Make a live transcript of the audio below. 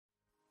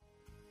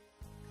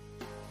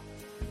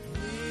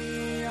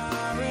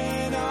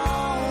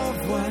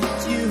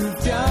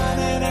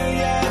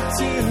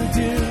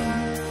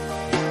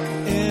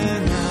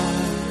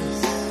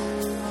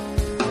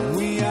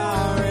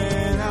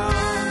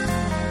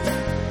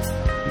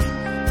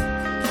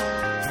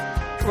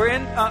We're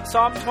in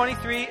Psalm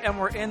 23, and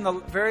we're in the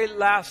very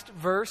last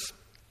verse.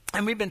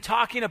 And we've been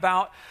talking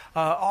about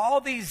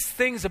all these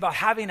things about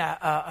having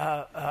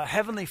a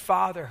heavenly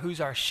Father who's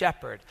our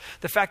shepherd.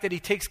 The fact that he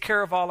takes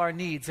care of all our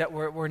needs, that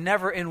we're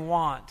never in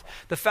want.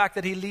 The fact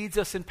that he leads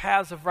us in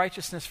paths of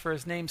righteousness for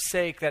his name's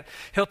sake. That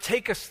he'll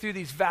take us through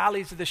these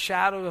valleys of the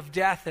shadow of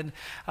death, and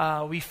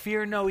we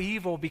fear no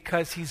evil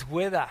because he's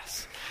with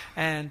us.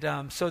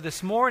 And so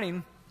this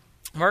morning,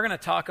 we're going to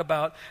talk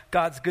about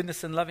God's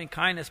goodness and loving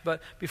kindness.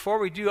 But before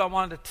we do, I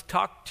wanted to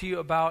talk to you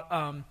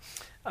about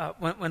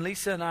when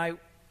Lisa and I,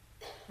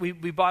 we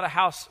bought a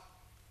house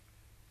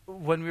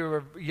when we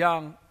were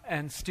young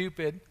and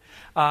stupid,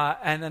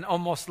 and then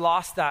almost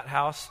lost that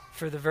house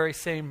for the very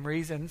same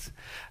reasons.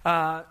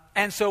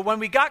 And so when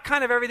we got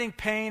kind of everything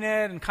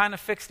painted and kind of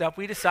fixed up,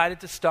 we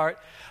decided to start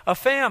a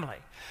family.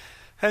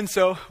 And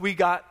so we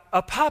got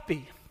a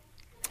puppy.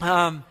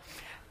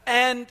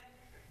 And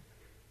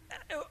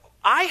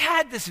I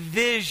had this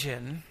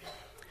vision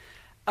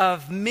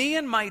of me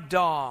and my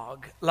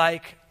dog,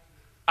 like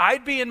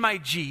I'd be in my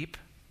Jeep.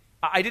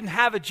 I didn't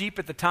have a Jeep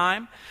at the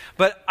time,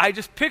 but I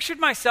just pictured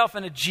myself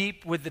in a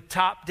Jeep with the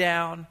top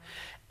down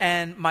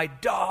and my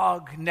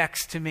dog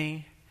next to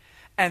me.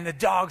 And the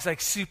dog's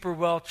like super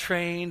well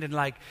trained and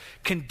like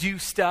can do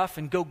stuff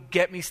and go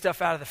get me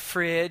stuff out of the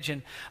fridge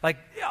and like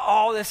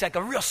all this, like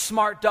a real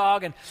smart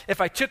dog. And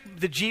if I took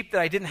the Jeep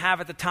that I didn't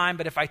have at the time,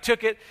 but if I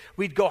took it,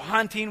 we'd go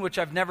hunting, which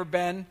I've never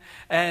been,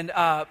 and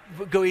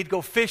we'd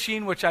go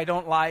fishing, which I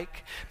don't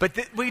like. But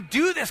we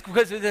do this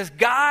because of this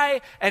guy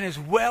and his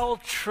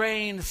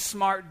well-trained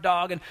smart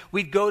dog. And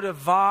we'd go to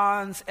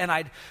Vons and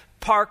I'd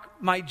park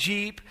my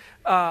Jeep,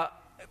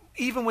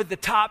 even with the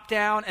top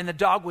down, and the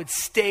dog would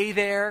stay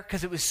there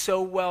because it was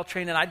so well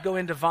trained. And I'd go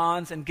into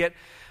Vons and get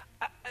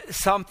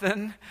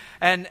something,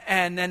 and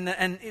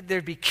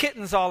there'd be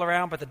kittens all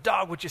around, but the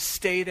dog would just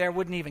stay there,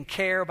 wouldn't even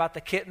care about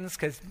the kittens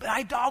because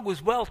my dog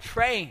was well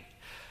trained.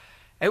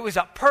 It was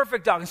a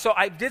perfect dog. And so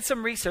I did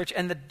some research,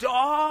 and the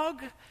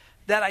dog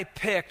that I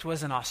picked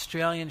was an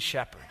Australian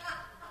Shepherd.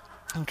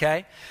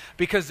 Okay,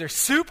 because they're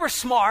super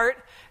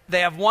smart. They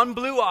have one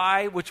blue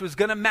eye, which was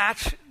going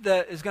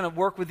to is going to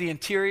work with the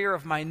interior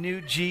of my new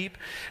Jeep,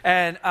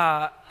 and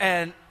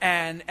it'd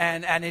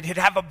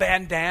have a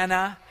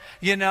bandana,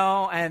 you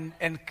know, and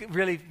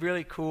really,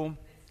 really cool.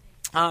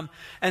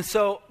 And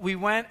so we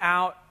went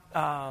out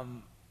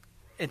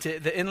into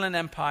the Inland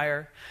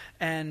Empire,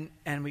 and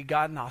we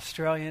got an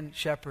Australian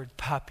Shepherd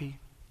puppy.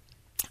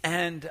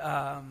 And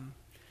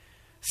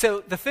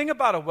so the thing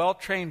about a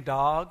well-trained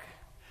dog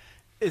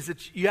is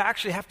that you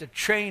actually have to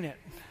train it.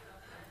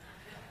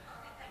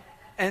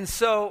 And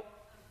so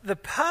the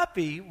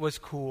puppy was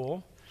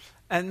cool.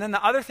 And then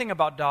the other thing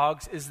about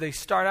dogs is they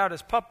start out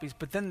as puppies,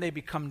 but then they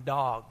become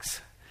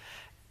dogs.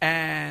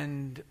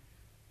 And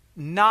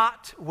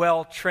not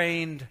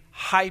well-trained,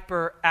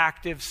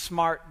 hyperactive,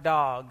 smart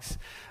dogs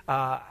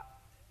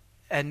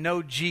and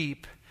no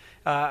Jeep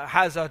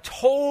has a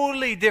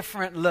totally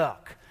different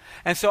look.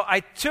 And so I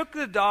took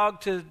the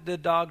dog to the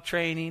dog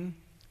training,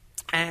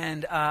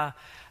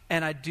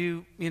 and I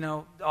do, you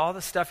know, all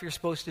the stuff you're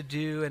supposed to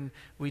do, and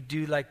we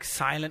do like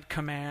silent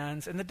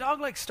commands. And the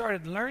dog like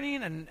started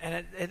learning, and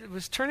it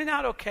was turning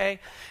out okay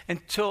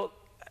until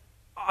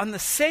on the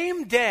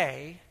same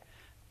day,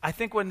 I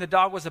think when the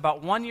dog was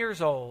about 1 year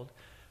old,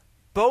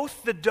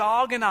 both the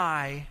dog and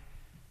I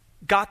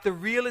got the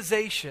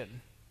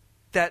realization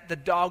that the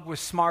dog was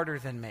smarter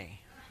than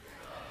me.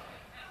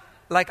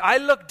 Like I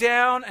looked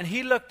down and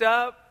he looked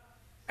up.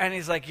 And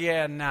he's like,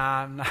 yeah,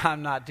 nah,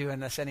 I'm not doing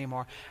this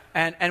anymore.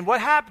 And what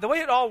happened, the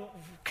way it all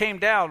came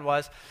down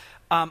was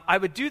I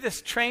would do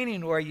this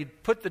training where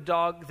you'd put the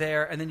dog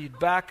there and then you'd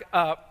back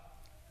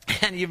up.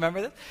 And you remember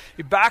this?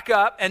 You'd back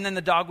up and then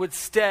the dog would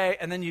stay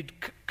and then you'd,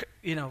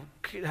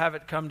 have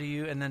it come to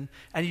you. And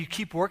you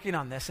keep working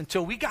on this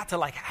until we got to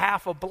like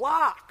half a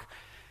block.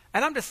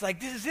 And I'm just like,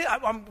 this is it.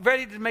 I'm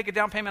ready to make a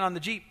down payment on the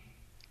Jeep.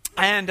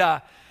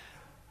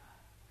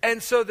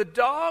 And so the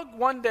dog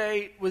one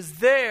day was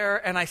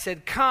there, and I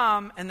said,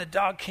 come, and the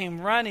dog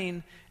came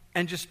running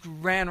and just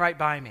ran right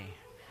by me.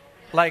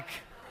 Like,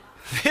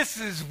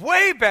 this is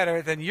way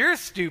better than your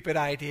stupid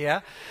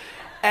idea.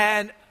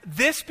 And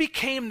this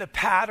became the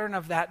pattern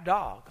of that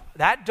dog.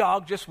 That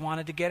dog just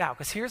wanted to get out.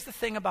 Because here's the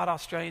thing about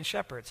Australian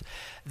Shepherds.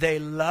 They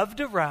love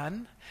to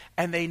run,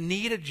 and they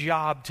need a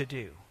job to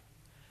do.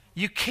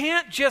 You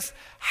can't just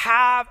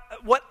have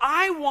what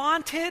I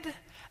wanted,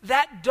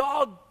 that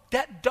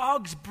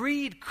dog's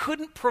breed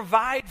couldn't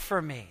provide for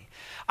me.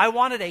 I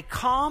wanted a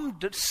calm,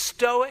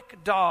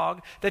 stoic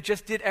dog that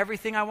just did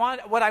everything I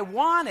wanted. What I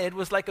wanted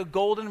was like a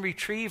golden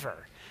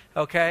retriever,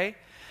 okay?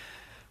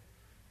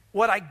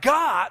 What I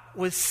got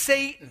was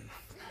Satan.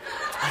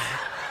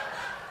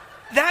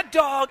 that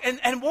dog,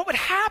 and what would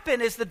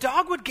happen is the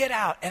dog would get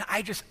out, and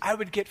I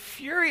would get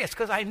furious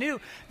because I knew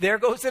there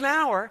goes an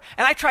hour.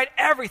 And I tried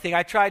everything.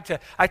 I tried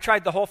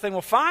the whole thing.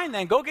 Well, fine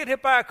then, go get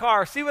hit by a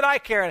car. See what I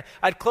care. And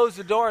I'd close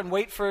the door and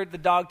wait for the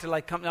dog to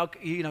like come. No,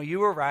 you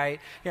were right.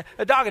 Yeah,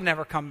 the dog would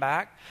never come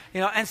back.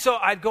 And so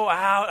I'd go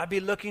out. I'd be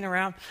looking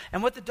around,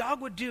 and what the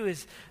dog would do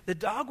is the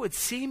dog would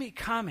see me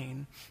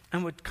coming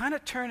and would kind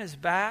of turn his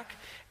back,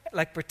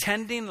 like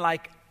pretending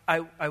like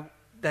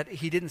that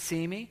he didn't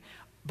see me.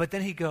 But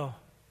then he'd go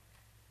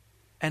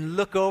and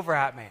look over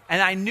at me.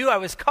 And I knew I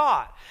was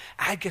caught.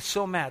 I'd get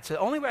so mad. So the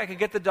only way I could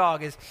get the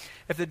dog is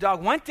if the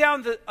dog went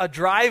down a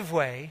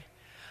driveway,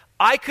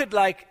 I could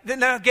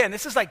now again,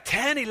 this is like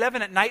 10,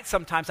 11 at night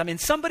sometimes. I'm in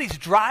somebody's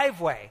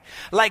driveway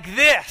like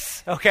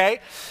this, okay?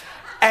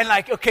 And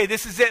okay,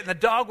 this is it. And the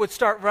dog would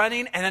start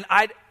running, and then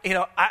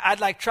I'd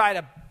like try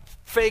to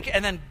fake it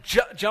and then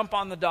jump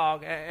on the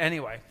dog.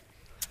 Anyway,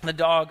 the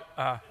dog,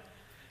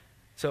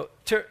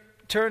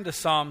 turn to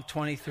Psalm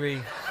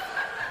 23,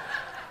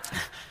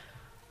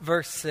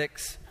 verse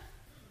 6.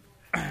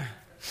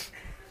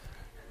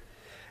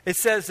 It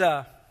says,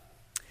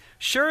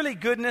 surely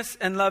goodness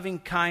and loving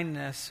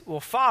kindness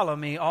will follow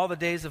me all the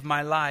days of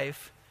my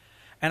life,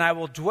 and I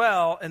will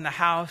dwell in the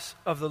house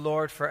of the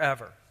Lord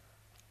forever.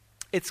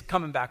 It's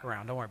coming back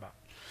around. Don't worry about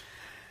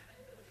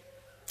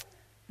it.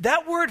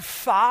 That word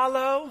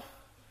follow,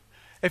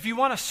 if you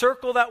want to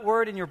circle that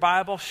word in your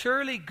Bible,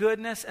 surely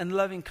goodness and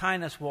loving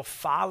kindness will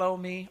follow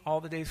me all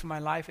the days of my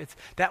life.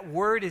 That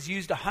word is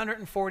used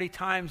 140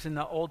 times in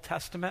the Old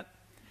Testament,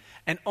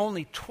 and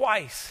only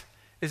twice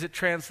is it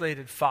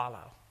translated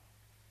follow.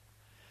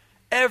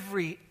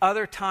 Every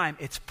other time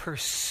it's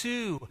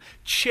pursue,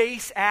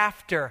 chase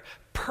after,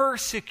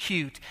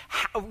 persecute,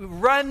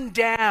 run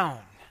down.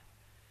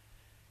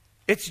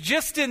 It's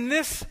just in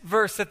this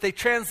verse that they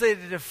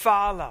translated it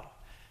follow.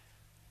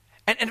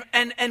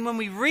 And when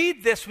we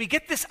read this, we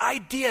get this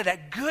idea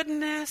that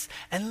goodness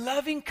and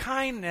loving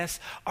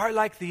kindness are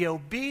like the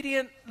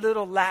obedient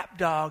little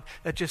lapdog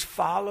that just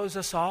follows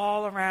us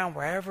all around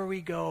wherever we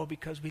go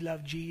because we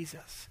love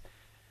Jesus.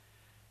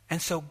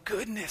 And so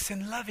goodness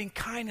and loving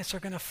kindness are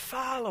going to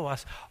follow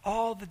us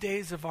all the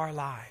days of our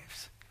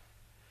lives.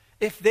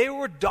 If they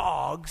were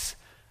dogs,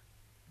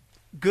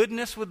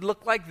 goodness would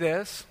look like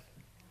this.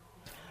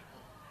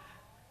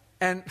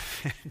 And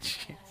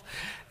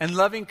and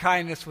loving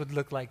kindness would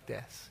look like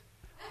this.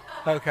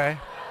 Okay?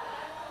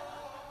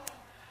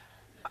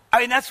 I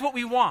mean, that's what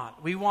we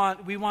want. We want,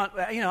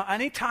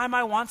 anytime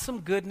I want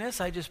some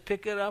goodness, I just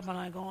pick it up and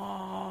I go,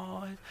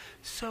 oh,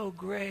 it's so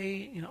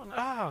great.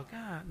 Oh,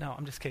 God. No,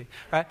 I'm just kidding.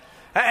 Right?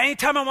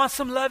 Anytime I want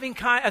some loving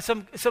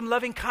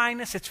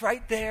kindness, it's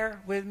right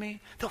there with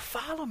me. They'll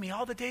follow me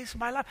all the days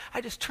of my life.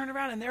 I just turn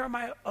around and there are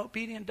my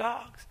obedient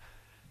dogs.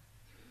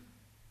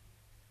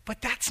 But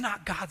that's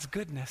not God's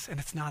goodness, and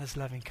it's not his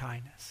loving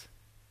kindness.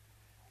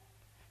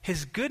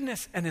 His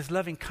goodness and his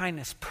loving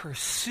kindness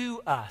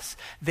pursue us.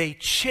 They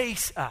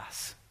chase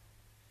us.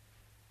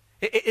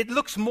 It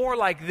looks more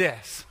like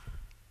this.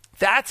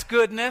 That's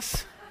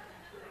goodness,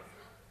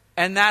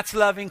 and that's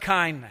loving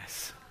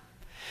kindness.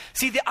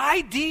 See, the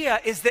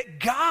idea is that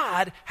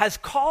God has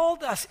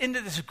called us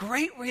into this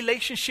great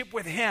relationship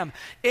with him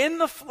in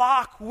the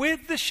flock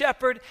with the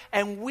shepherd,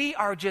 and we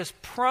are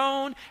just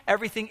prone.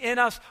 Everything in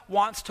us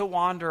wants to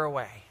wander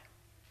away.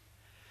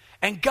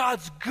 And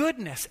God's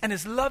goodness and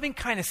his loving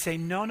kindness say,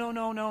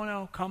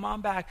 no, come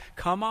on back.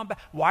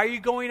 Why are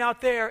you going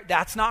out there?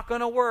 That's not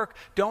going to work.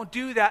 Don't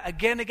do that.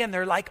 Again,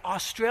 they're like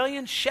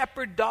Australian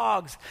shepherd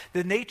dogs,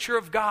 the nature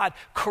of God,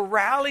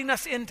 corralling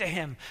us into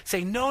him,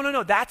 saying,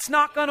 no, that's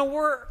not going to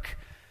work.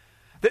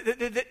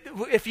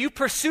 If you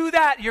pursue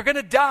that, you're going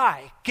to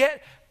die.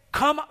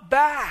 Come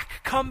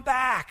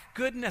back.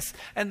 Goodness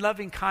and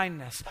loving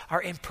kindness are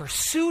in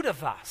pursuit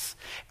of us.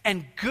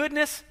 And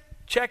goodness,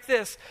 check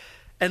this,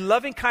 and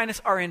loving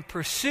kindness are in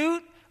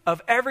pursuit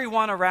of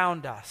everyone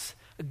around us.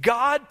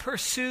 God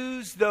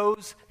pursues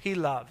those he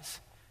loves.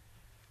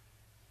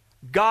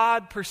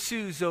 God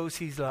pursues those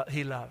he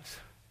loves.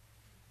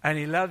 And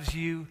he loves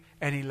you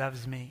and he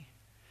loves me.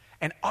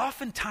 And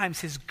oftentimes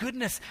his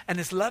goodness and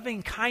his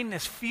loving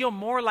kindness feel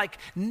more like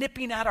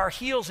nipping at our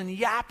heels and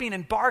yapping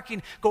and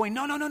barking, going,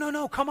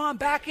 no, come on,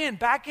 back in,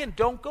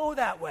 don't go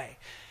that way.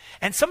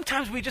 And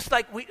sometimes we just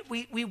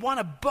we want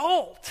to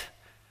bolt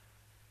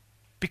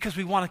because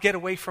we want to get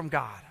away from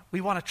God. We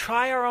want to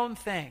try our own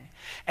thing.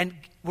 And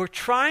we're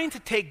trying to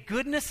take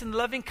goodness and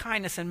loving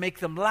kindness and make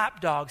them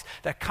lapdogs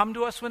that come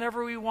to us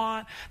whenever we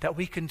want, that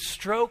we can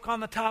stroke on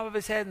the top of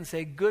his head and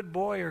say, good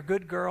boy or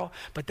good girl.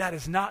 But that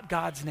is not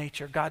God's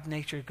nature. God's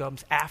nature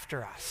comes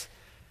after us.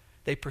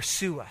 They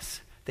pursue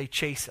us. They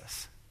chase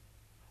us.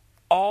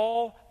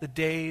 All the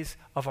days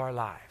of our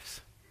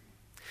lives.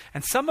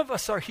 And some of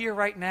us are here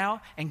right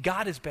now, and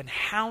God has been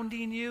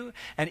hounding you.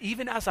 And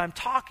even as I'm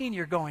talking,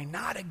 you're going,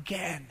 not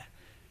again.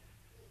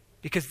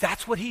 Because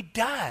that's what he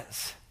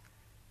does.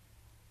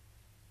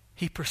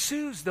 He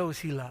pursues those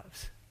he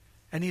loves.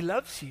 And he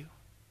loves you.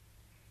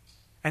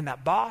 And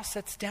that boss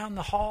that's down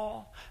the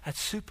hall, that's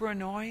super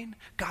annoying,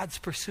 God's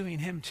pursuing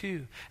him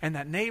too. And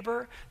that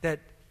neighbor that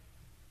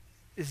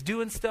is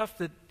doing stuff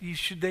that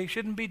they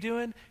shouldn't be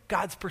doing,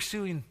 God's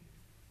pursuing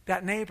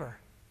that neighbor.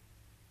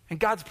 And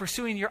God's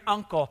pursuing your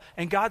uncle,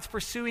 and God's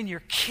pursuing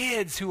your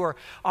kids who are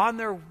on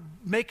their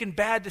making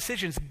bad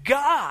decisions.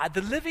 God,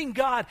 the living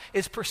God,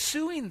 is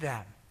pursuing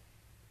them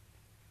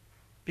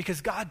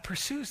because God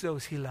pursues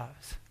those he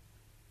loves.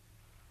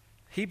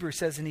 Hebrews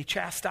says, and he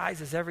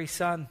chastises every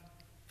son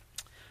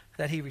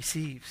that he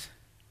receives.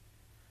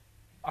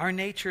 Our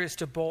nature is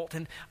to bolt,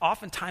 and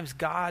oftentimes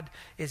God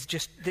is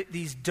just,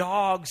 these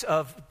dogs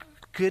of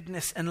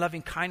goodness and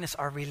loving kindness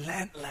are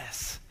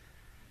relentless.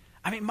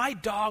 I mean, my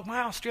dog,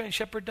 my Australian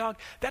Shepherd dog,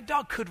 that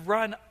dog could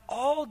run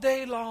all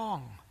day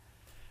long.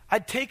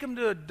 I'd take him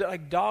to a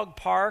dog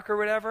park or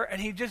whatever,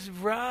 and he'd just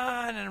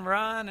run and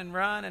run and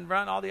run and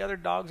run. All the other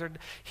dogs,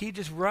 he'd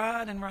just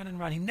run and run and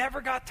run. He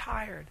never got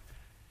tired.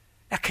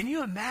 Now, can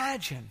you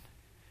imagine?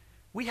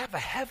 We have a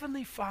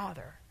heavenly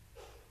Father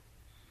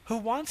who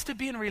wants to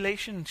be in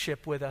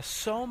relationship with us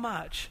so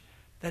much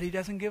that he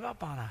doesn't give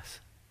up on us.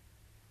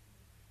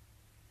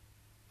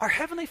 Our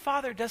heavenly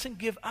Father doesn't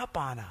give up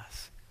on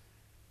us.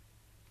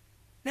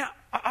 Now,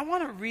 I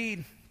want to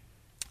read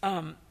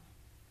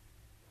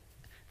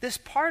this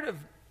part of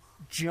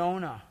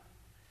Jonah,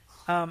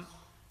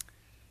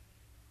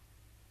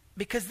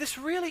 because this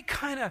really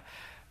kind of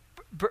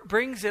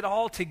brings it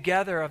all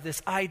together of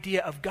this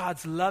idea of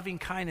God's loving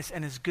kindness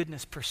and his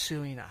goodness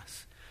pursuing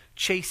us,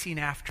 chasing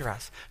after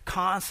us,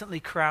 constantly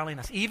corralling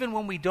us. Even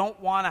when we don't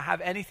want to have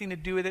anything to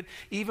do with it,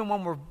 even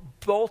when we're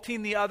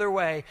bolting the other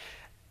way,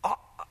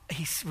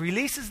 he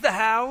releases the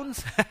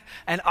hounds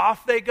and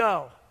off they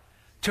go.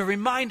 To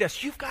remind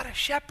us, you've got a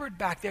shepherd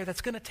back there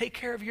that's going to take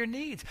care of your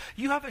needs.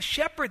 You have a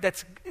shepherd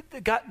that's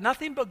got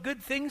nothing but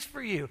good things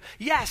for you.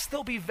 Yes,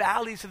 there'll be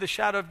valleys of the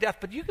shadow of death,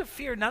 but you can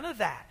fear none of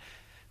that.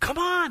 Come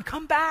on,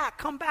 come back,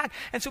 come back.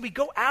 And so we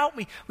go out,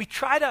 we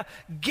try to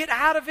get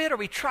out of it, or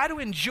we try to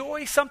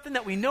enjoy something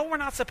that we know we're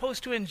not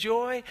supposed to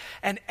enjoy.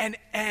 And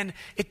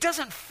it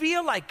doesn't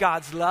feel like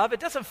God's love.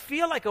 It doesn't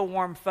feel like a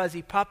warm,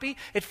 fuzzy puppy.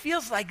 It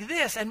feels like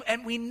this,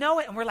 and we know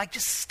it, and we're like,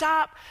 just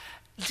stop.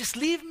 Just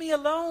leave me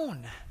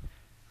alone.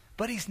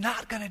 But he's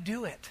not going to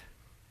do it.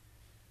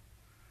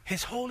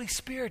 His Holy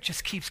Spirit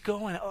just keeps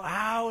going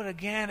out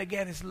again.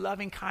 His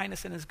loving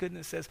kindness and his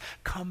goodness says,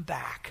 come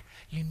back.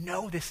 You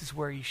know this is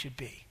where you should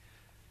be.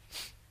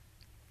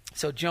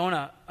 So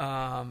Jonah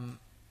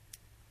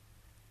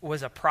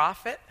was a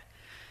prophet,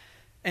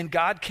 and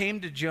God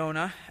came to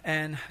Jonah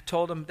and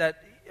told him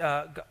that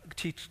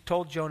he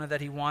told Jonah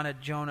that he wanted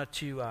Jonah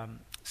to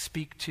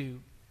speak to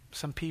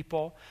some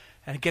people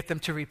and get them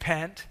to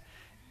repent.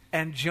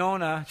 And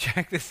Jonah,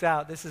 check this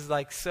out, this is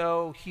like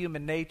so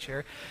human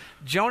nature.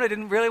 Jonah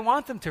didn't really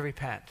want them to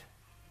repent.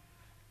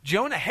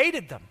 Jonah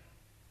hated them.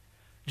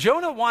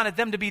 Jonah wanted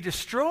them to be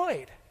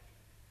destroyed.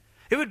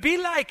 It would be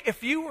like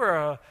if you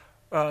were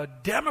a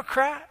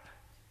Democrat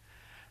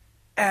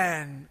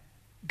and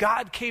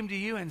God came to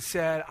you and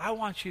said, I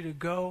want you to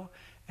go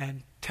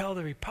and tell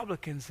the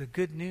Republicans the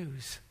good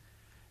news.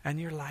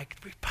 And you're like,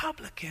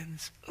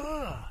 Republicans,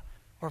 ugh,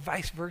 or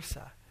vice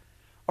versa.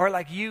 Or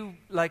like you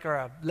are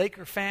a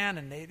Laker fan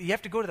and you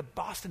have to go to the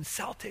Boston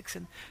Celtics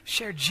and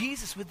share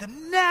Jesus with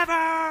them.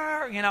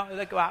 Never!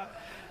 Wow.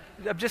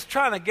 I'm just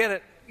trying to get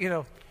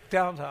it,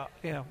 down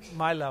to,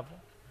 my level.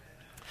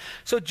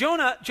 So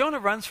Jonah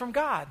runs from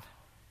God.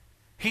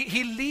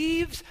 He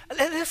leaves.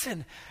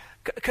 Listen,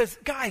 because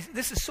guys,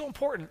 this is so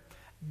important.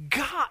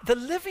 God, the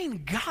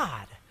living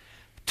God,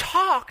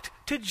 talked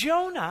to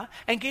Jonah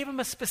and gave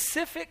him a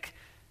specific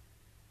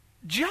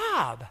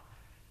job.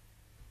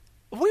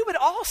 We would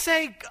all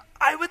say,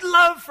 I would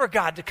love for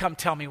God to come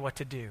tell me what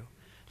to do.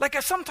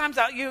 Like sometimes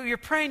you're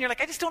praying, you're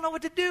like, I just don't know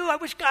what to do. I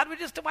wish God would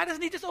why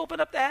doesn't he just open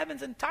up the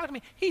heavens and talk to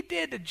me? He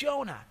did to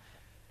Jonah.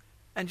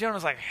 And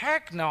Jonah's like,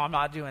 heck no, I'm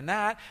not doing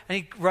that. And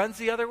he runs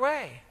the other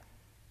way.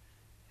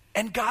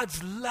 And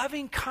God's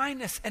loving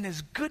kindness and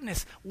his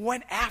goodness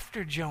went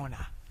after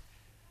Jonah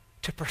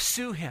to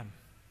pursue him.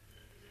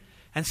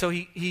 And so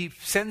he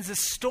sends a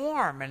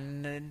storm,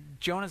 and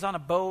Jonah's on a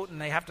boat,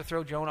 and they have to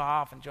throw Jonah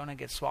off, and Jonah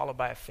gets swallowed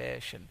by a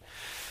fish, and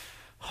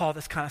all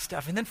this kind of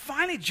stuff. And then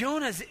finally,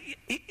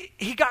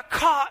 he got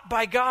caught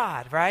by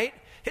God, right?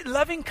 His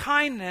loving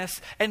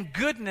kindness and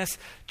goodness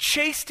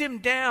chased him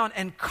down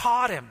and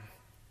caught him.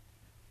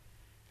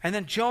 And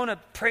then Jonah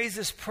prays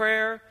this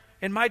prayer,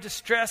 in my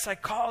distress I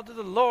called to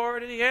the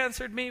Lord, and he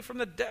answered me from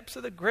the depths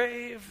of the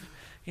grave.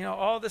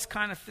 All this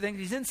kind of thing.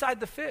 He's inside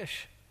the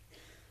fish.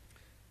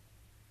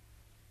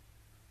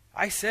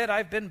 I said,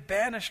 I've been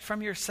banished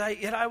from your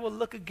sight, yet I will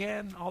look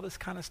again, all this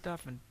kind of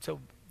stuff. And so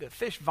the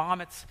fish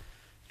vomits.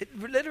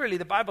 Literally,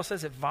 the Bible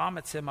says it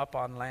vomits him up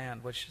on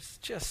land, which is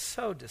just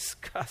so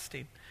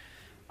disgusting.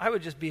 I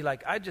would just be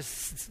like, I'd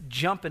just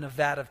jump in a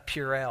vat of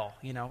Purell,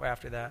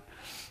 after that.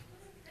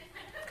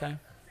 Okay?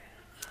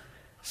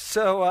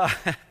 So,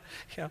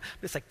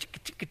 it's like,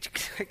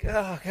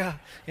 oh, God.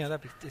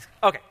 That'd be,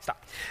 okay,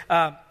 stop.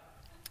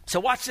 So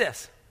watch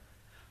this.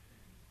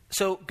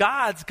 So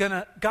God's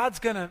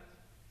gonna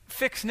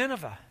fix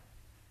Nineveh.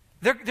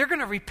 They're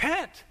gonna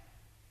repent.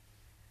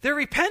 They're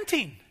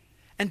repenting.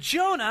 And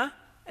Jonah,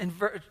 in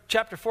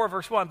chapter 4,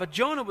 verse 1, but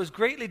Jonah was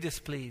greatly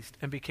displeased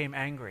and became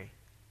angry.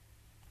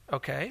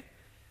 Okay?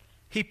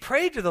 He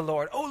prayed to the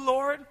Lord, "Oh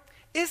Lord,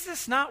 is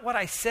this not what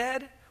I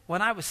said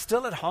when I was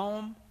still at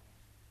home?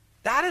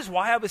 That is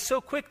why I was so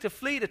quick to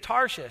flee to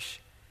Tarshish.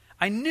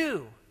 I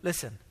knew,"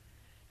 listen,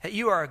 "that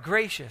you are a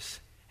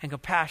gracious and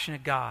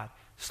compassionate God,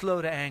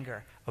 slow to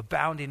anger,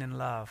 abounding in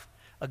love,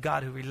 a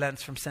God who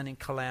relents from sending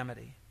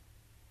calamity.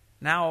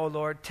 Now, O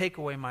Lord, take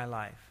away my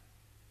life.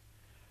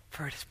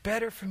 For it is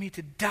better for me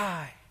to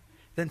die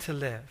than to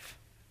live."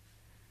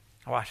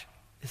 Watch.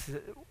 This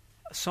is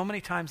so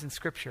many times in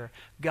Scripture,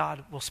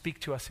 God will speak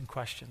to us in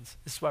questions.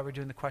 This is why we're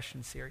doing the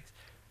question series.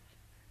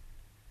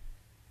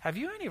 Have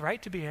you any right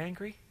to be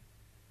angry?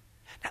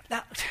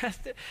 Now,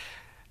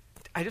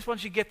 I just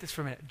want you to get this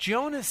for a minute.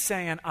 Jonah's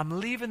saying, I'm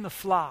leaving the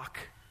flock.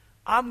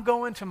 I'm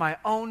going to my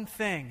own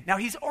thing. Now,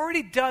 he's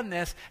already done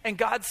this, and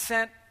God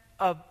sent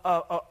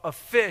a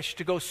fish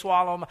to go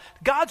swallow him.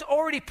 God's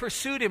already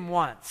pursued him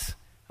once,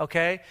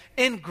 okay?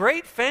 In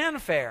great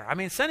fanfare. I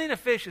mean, sending a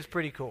fish is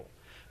pretty cool,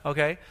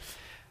 okay?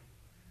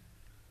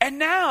 And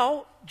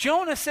now,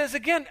 Jonah says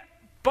again,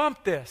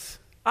 bump this.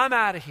 I'm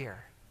out of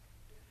here.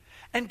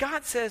 And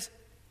God says,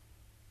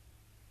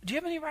 do you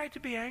have any right to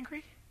be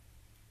angry?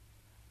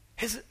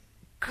 His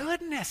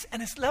goodness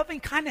and his loving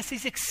kindness,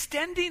 he's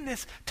extending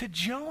this to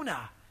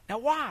Jonah. Now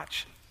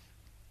watch.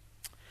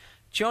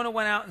 Jonah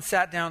went out and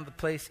sat down at the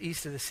place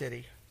east of the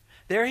city.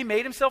 There he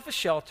made himself a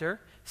shelter,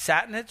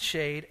 sat in its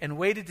shade, and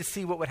waited to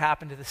see what would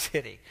happen to the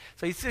city.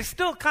 So there's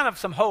still kind of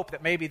some hope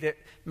that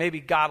maybe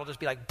God will just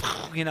be like,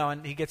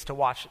 and he gets to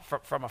watch it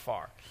from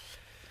afar.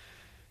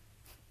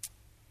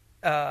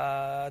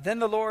 Then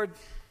the Lord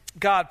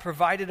God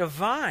provided a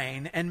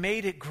vine and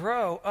made it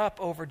grow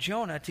up over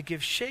Jonah to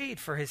give shade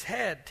for his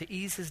head to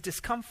ease his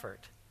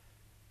discomfort.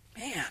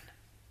 Man.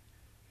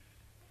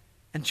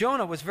 And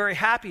Jonah was very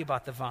happy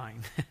about the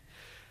vine.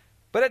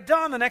 But at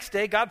dawn the next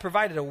day, God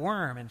provided a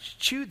worm and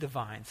chewed the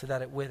vine so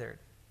that it withered.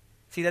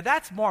 See,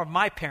 that's more of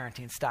my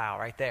parenting style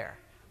right there.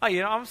 Oh,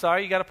 I'm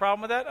sorry, you got a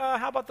problem with that?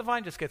 How about the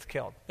vine just gets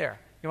killed? There.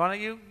 You want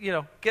to,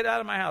 get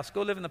out of my house.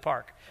 Go live in the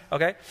park.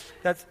 Okay?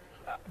 That's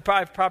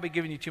probably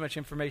giving you too much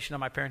information on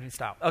my parenting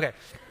style. Okay.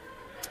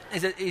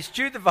 He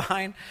chewed the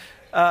vine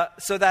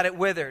so that it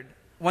withered.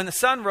 When the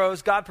sun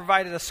rose, God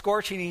provided a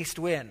scorching east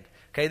wind.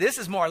 Okay, this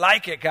is more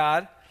like it,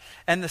 God.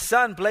 And the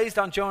sun blazed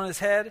on Jonah's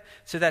head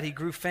so that he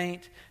grew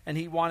faint and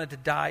he wanted to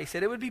die. He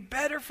said, it would be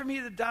better for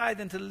me to die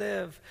than to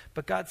live.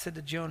 But God said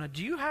to Jonah,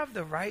 do you have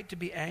the right to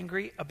be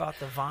angry about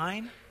the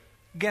vine?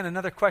 Again,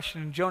 another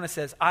question. And Jonah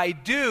says, I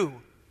do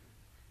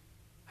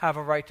have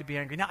a right to be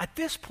angry. Now, at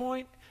this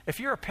point, if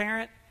you're a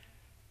parent,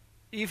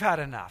 you've had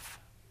enough,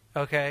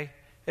 okay?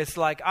 It's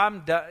like,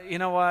 I'm done. You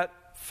know what?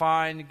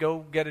 Fine, go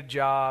get a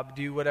job,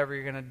 do whatever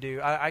you're going to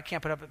do. I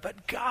can't put up with it.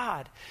 But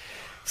God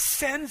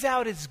sends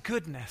out his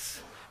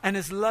goodness and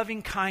his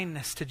loving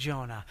kindness to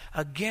Jonah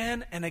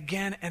again and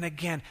again and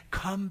again.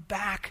 Come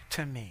back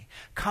to me.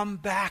 Come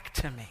back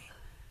to me.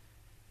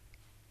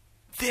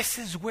 This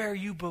is where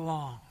you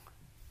belong.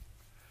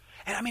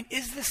 And I mean,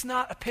 is this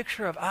not a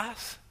picture of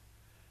us?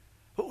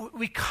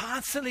 We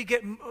constantly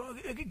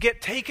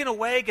get taken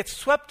away, get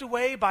swept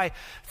away by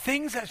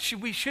things that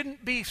we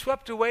shouldn't be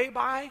swept away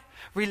by.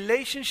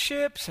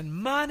 Relationships and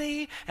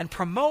money and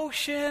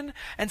promotion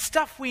and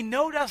stuff we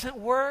know doesn't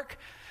work.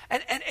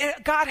 And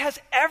God has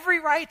every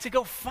right to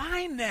go,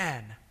 fine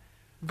then.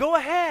 Go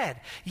ahead.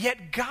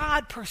 Yet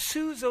God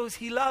pursues those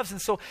he loves.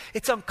 And so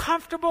it's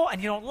uncomfortable and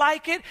you don't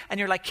like it. And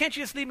you're like, can't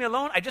you just leave me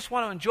alone? I just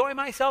want to enjoy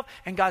myself.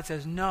 And God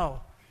says,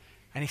 no.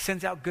 And he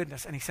sends out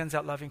goodness and he sends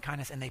out loving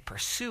kindness and they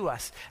pursue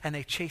us and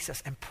they chase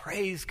us and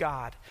praise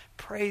God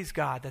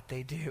that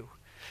they do.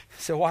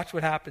 So watch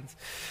what happens.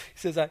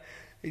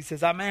 He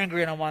says, I'm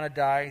angry and I want to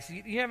die. He says,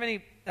 you have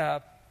any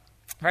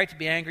right to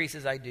be angry? He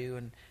says, I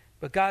do.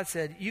 But God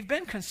said, you've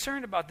been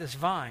concerned about this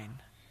vine,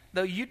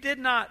 though you did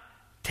not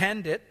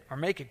tend it or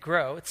make it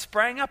grow. It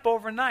sprang up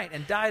overnight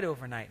and died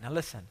overnight. Now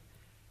listen,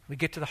 we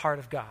get to the heart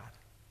of God.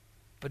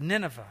 But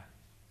Nineveh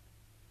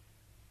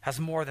has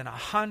more than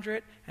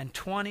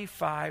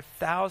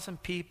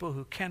 125,000 people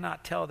who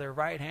cannot tell their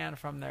right hand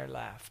from their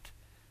left.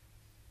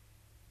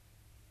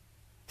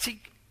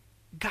 See,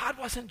 God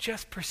wasn't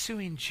just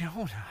pursuing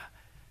Jonah.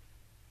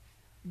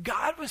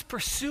 God was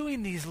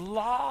pursuing these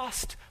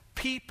lost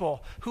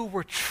people who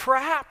were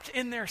trapped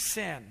in their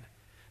sin.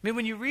 I mean,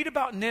 when you read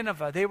about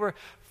Nineveh, they were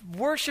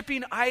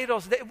worshiping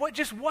idols. It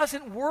just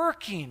wasn't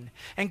working.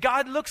 And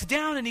God looks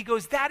down and he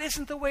goes, that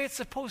isn't the way it's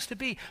supposed to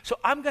be. So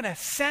I'm going to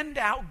send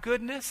out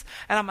goodness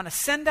and I'm going to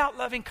send out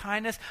loving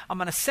kindness. I'm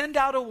going to send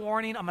out a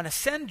warning. I'm going to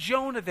send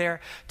Jonah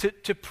there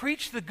to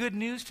preach the good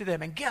news to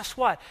them. And guess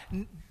what?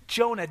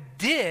 Jonah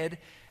did,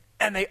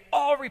 and they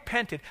all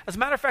repented. As a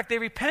matter of fact, they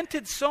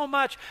repented so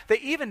much, they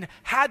even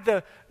had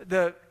the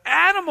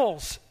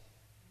animals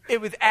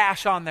with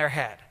ash on their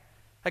head.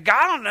 Like,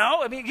 I don't know.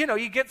 I mean,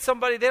 you get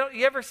somebody,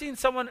 you ever seen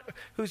someone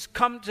who's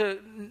come to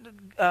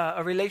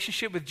a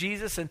relationship with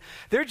Jesus and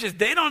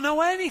they don't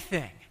know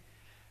anything.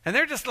 And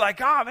they're just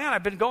like, oh man,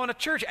 I've been going to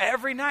church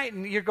every night.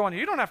 And you're going,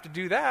 you don't have to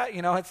do that.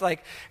 It's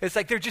like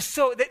they're just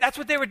that's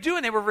what they were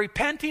doing. They were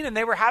repenting and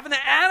they were having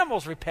the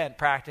animals repent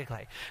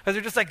practically. Because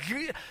they're just like,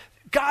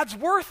 God's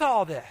worth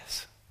all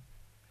this.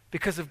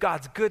 Because of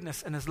God's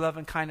goodness and his love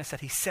and kindness that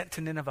he sent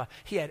to Nineveh,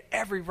 he had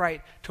every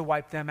right to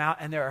wipe them out.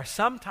 And there are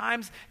some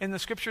times in the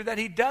scripture that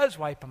he does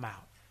wipe them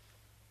out.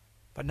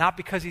 But not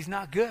because he's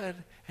not good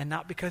and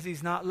not because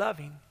he's not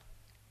loving.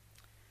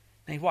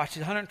 And he watches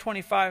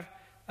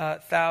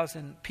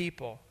 125,000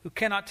 people who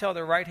cannot tell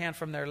their right hand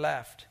from their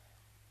left.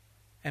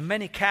 And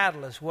many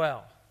cattle as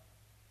well.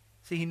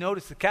 See, he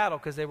noticed the cattle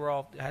because they were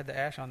all had the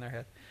ash on their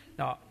head.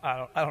 No,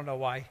 I don't know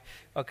why.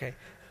 Okay.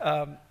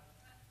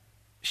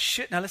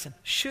 Now listen,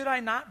 should I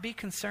not be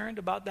concerned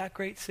about that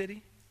great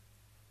city?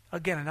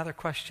 Again, another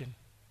question.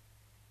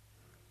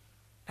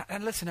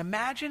 And listen,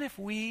 imagine if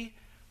we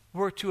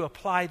were to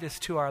apply this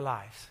to our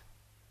lives.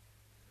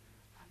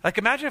 Like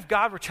imagine if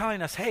God were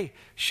telling us, hey,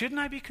 shouldn't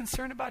I be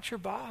concerned about your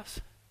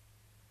boss?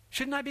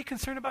 Shouldn't I be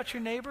concerned about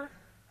your neighbor?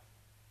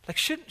 Like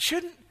shouldn't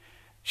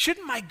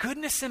my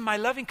goodness and my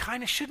loving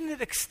kindness, shouldn't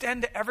it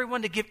extend to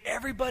everyone to give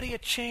everybody a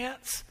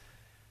chance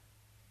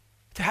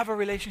to have a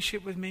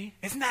relationship with me?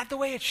 Isn't that the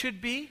way it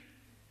should be?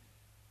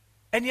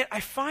 And yet I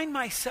find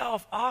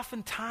myself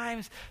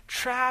oftentimes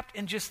trapped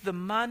in just the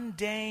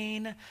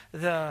mundane,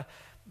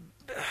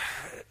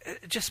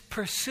 just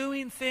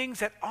pursuing things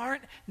that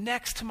aren't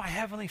next to my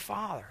Heavenly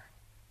Father.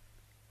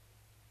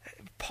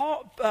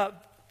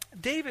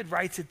 David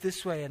writes it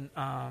this way in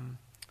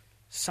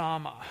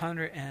Psalm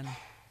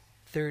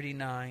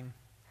 139.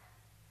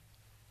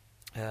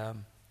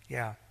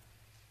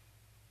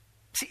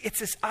 See, it's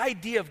this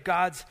idea of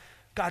God's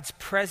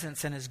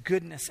presence and his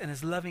goodness and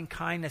his loving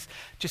kindness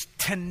just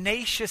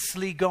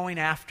tenaciously going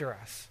after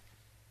us.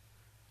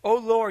 Oh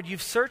Lord,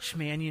 you've searched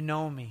me and you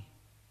know me.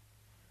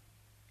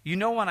 You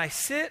know when I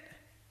sit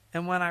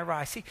and when I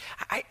rise. See,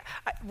 I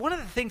one of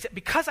the things that,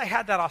 because I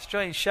had that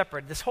Australian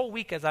Shepherd, this whole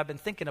week as I've been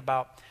thinking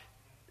about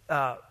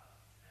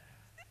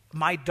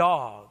my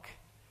dog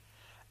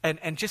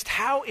and just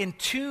how in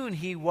tune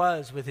he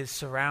was with his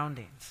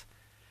surroundings.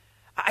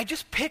 I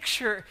just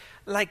picture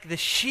like the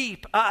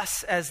sheep,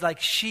 us as like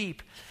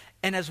sheep.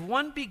 And as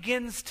one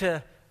begins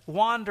to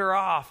wander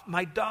off,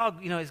 my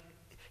dog,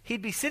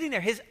 he'd be sitting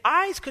there. His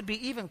eyes could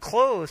be even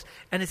closed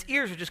and his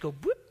ears would just go,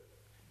 boop.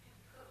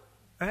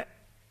 Right?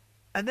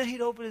 And then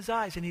he'd open his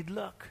eyes and he'd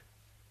look.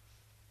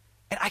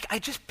 And I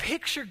just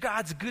picture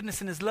God's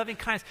goodness and his loving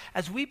kindness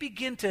as we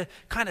begin to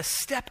kind of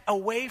step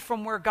away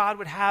from where God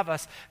would have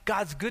us.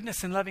 God's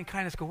goodness and loving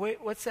kindness go,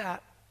 wait, what's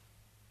that?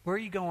 Where are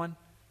you going?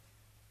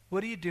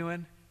 What are you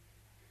doing?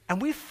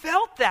 And we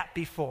felt that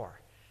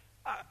before.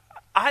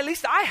 At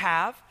least I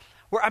have,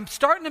 where I'm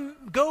starting to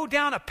go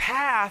down a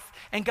path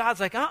and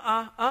God's like,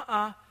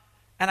 And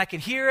I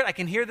can hear it. I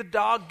can hear the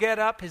dog get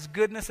up, his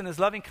goodness and his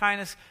loving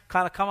kindness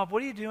kind of come up.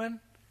 What are you doing?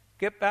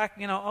 Get back,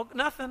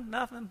 nothing.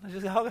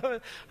 I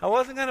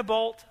wasn't going to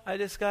bolt. I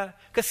just got,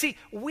 because see,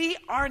 we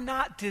are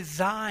not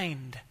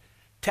designed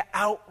to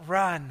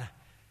outrun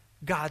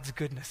God's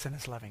goodness and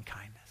his loving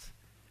kindness.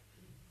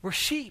 We're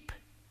sheep.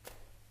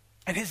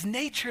 And his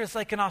nature is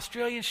like an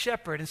Australian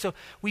Shepherd. And so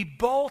we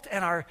bolt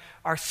and our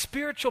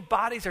spiritual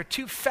bodies are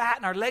too fat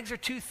and our legs are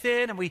too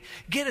thin and we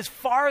get as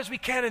far as we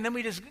can and then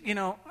we just,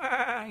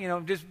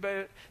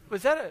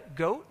 was that a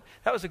goat?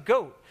 That was a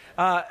goat.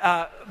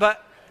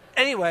 But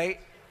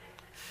anyway,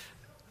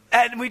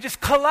 and we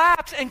just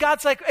collapse and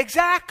God's like,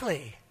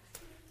 exactly.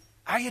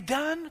 Are you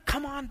done?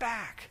 Come on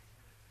back.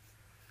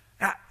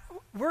 Now,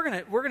 we're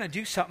gonna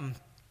do something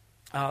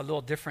a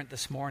little different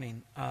this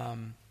morning.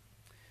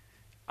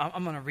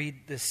 I'm going to read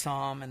this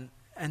psalm, and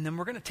then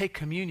we're going to take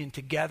communion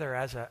together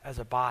as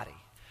a body.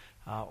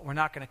 We're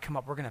not going to come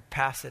up. We're going to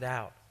pass it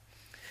out.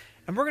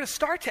 And we're going to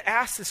start to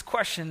ask this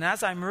question. And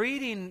as I'm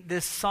reading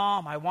this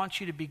psalm, I want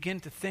you to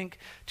begin to think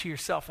to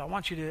yourself. I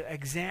want you to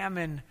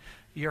examine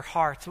your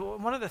heart. So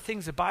one of the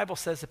things the Bible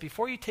says that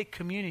before you take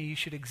communion, you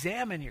should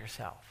examine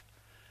yourself.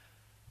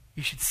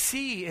 You should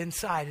see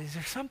inside. Is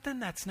there something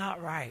that's not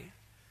right?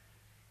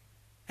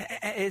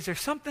 Is there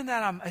something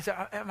that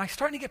am I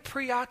starting to get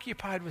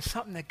preoccupied with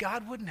something that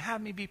God wouldn't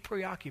have me be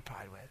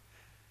preoccupied with?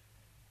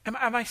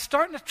 Am I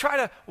starting to try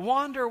to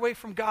wander away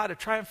from God to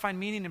try and find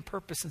meaning and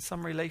purpose in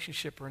some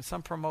relationship or in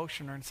some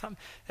promotion or in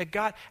something that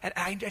God, and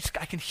I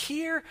can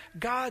hear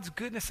God's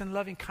goodness and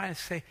loving kindness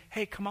say,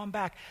 hey, come on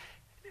back.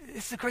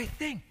 This is a great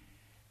thing.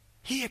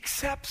 He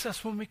accepts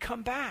us when we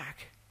come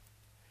back.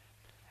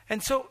 And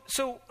so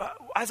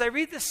as I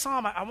read this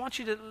psalm, I want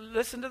you to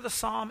listen to the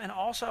psalm, and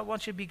also I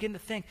want you to begin to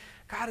think,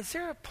 God, is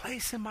there a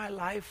place in my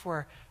life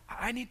where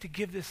I need to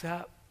give this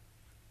up?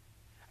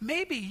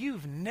 Maybe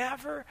you've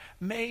never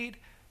made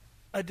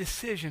a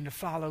decision to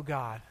follow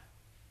God.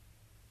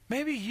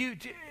 Maybe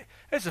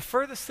it's the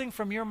furthest thing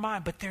from your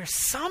mind, but there's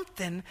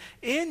something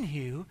in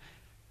you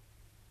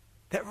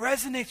that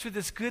resonates with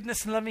this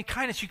goodness and loving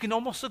kindness, you can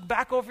almost look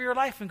back over your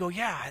life and go,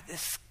 yeah,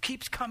 this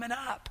keeps coming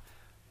up.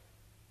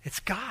 It's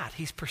God.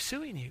 He's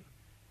pursuing you.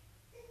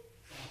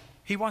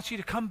 He wants you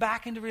to come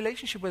back into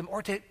relationship with him,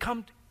 or to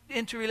come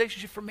into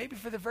relationship for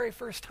the very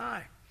first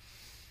time.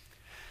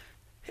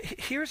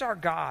 Here's our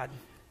God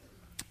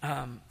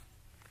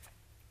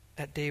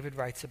that David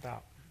writes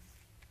about.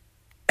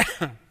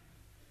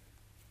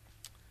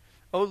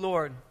 O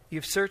Lord,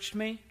 you've searched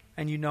me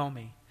and you know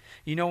me.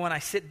 You know when I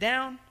sit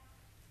down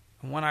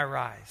and when I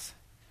rise.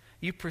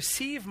 You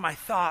perceive my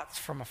thoughts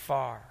from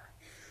afar.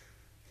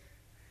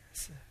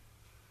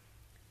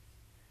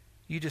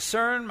 You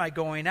discern my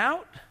going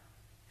out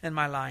and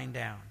my lying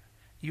down.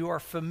 You are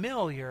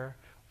familiar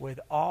with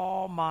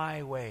all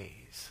my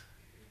ways.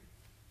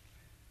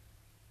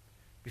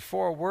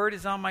 Before a word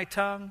is on my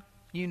tongue,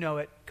 you know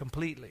it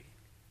completely.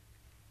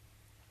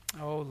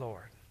 Oh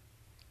Lord,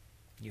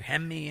 you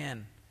hem me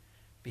in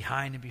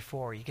behind and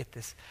before. You get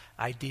this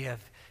idea of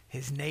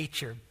his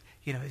nature,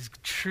 his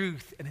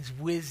truth and his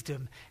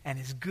wisdom and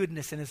his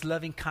goodness and his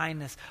loving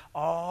kindness,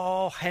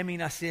 all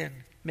hemming us in,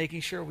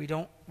 making sure we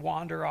don't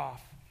wander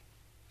off.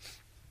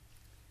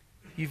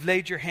 You've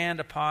laid your hand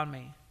upon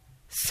me.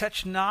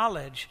 Such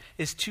knowledge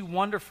is too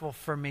wonderful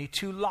for me,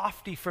 too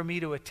lofty for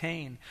me to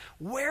attain.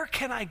 Where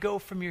can I go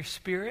from your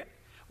spirit?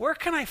 Where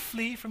can I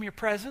flee from your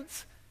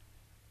presence?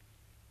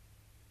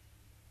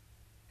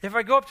 If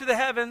I go up to the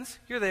heavens,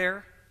 you're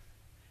there.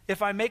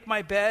 If I make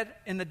my bed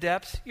in the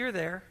depths, you're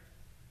there.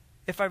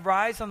 If I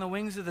rise on the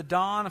wings of the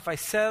dawn, if I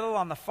settle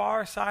on the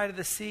far side of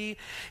the sea,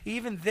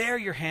 even there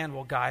your hand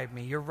will guide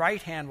me. Your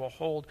right hand will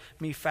hold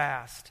me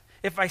fast.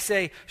 If I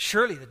say,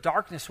 surely the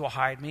darkness will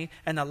hide me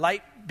and the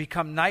light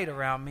become night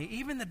around me,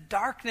 even the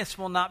darkness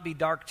will not be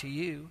dark to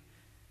you.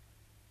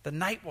 The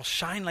night will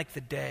shine like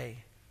the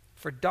day,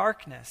 for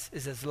darkness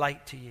is as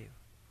light to you.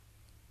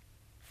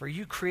 For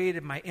you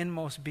created my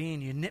inmost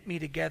being. You knit me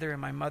together in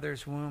my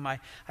mother's womb. I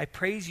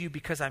praise you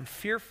because I'm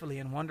fearfully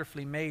and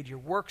wonderfully made. Your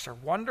works are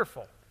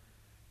wonderful.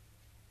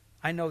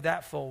 I know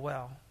that full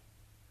well.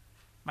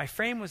 My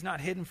frame was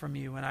not hidden from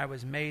you when I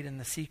was made in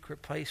the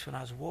secret place, when I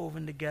was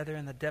woven together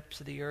in the depths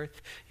of the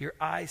earth. Your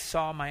eyes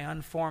saw my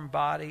unformed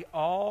body.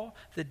 All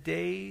the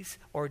days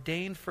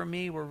ordained for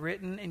me were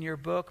written in your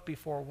book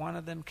before one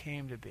of them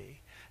came to be.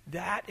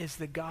 That is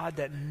the God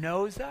that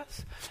knows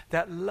us,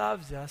 that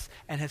loves us,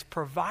 and has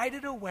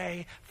provided a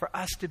way for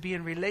us to be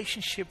in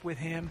relationship with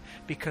him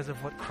because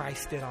of what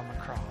Christ did on the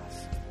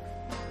cross.